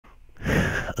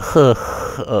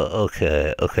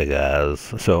Okay, guys.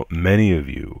 So many of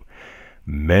you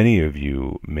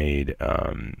made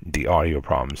the audio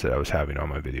problems that I was having on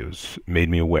my videos made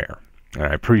me aware, and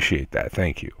I appreciate that.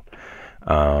 Thank you.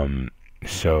 Um,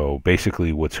 so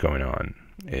basically, what's going on?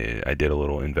 I did a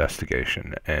little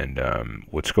investigation, and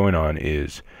what's going on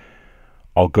is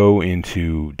I'll go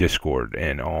into Discord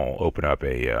and I'll open up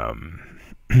a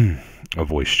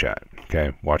voice chat.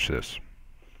 Okay, watch this.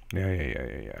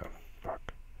 Yeah.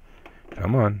 Fuck.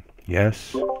 Come on.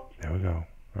 Yes. There we go.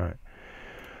 All right.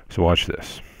 So watch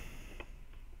this.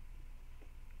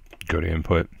 Go to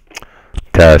input.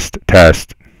 Test.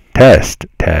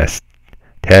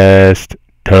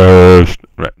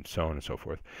 Right. So on and so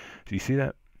forth. So you see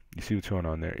that? You see what's going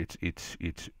on there?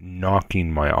 It's knocking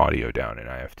my audio down, and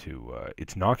I have to.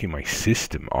 It's knocking my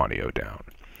system audio down.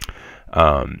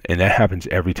 And that happens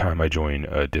every time I join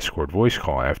a Discord voice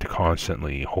call. I have to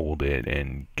constantly hold it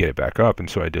and get it back up. And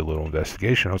so I did a little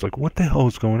investigation. I was like, what the hell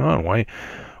is going on? Why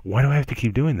do I have to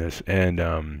keep doing this? And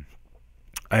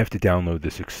I have to download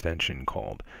this extension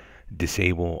called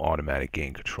Disable Automatic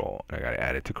Gain Control. I got to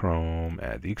add it to Chrome,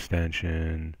 add the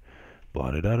extension,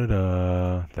 blah da da da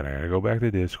da. Then I got to go back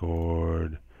to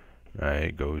Discord,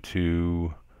 right? Go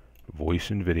to voice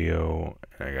and video,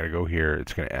 and I gotta go here.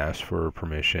 It's gonna ask for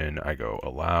permission. I go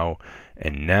allow,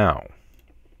 and now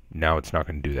it's not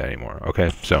gonna do that anymore.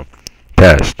 Okay, so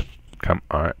test. All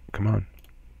right, come on.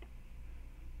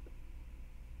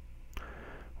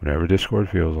 Whenever Discord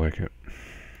feels like it.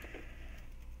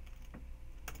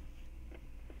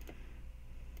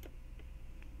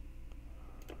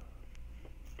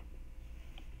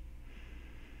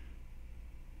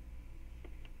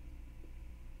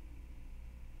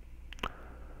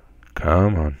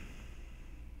 Come on.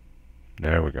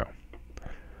 There we go.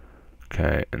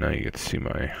 Okay, and now you get to see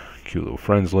my cute little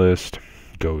friends list.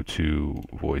 Go to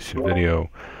voice and video.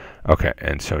 Okay,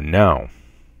 and so now,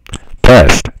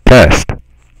 test. Yeah,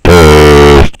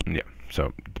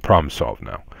 so the problem's solved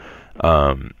now.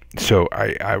 So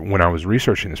I when I was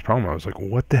researching this problem, I was like,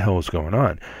 what the hell is going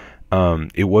on?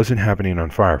 It wasn't happening on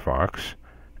Firefox,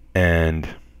 and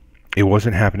it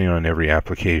wasn't happening on every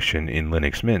application in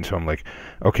Linux Mint. So I'm like,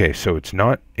 okay, so it's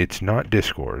not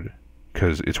Discord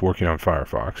because it's working on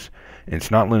Firefox, and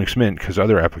it's not Linux Mint because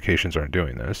other applications aren't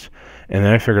doing this. And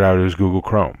then I figured out it was Google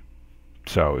Chrome.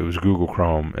 So it was Google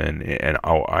Chrome, and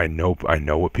I know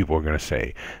what people are gonna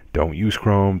say. Don't use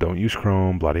Chrome, blah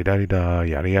da da da,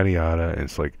 yada yada yada. And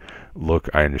it's like, look,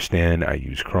 I understand. I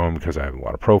use Chrome because I have a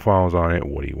lot of profiles on it.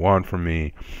 What do you want from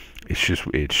me? It's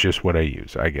just what I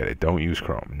use. I get it. Don't use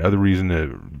Chrome. Another reason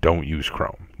to don't use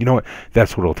Chrome. You know what?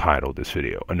 That's what I'll title this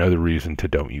video. Another reason to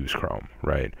don't use Chrome,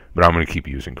 right? But I'm going to keep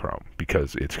using Chrome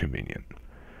because it's convenient.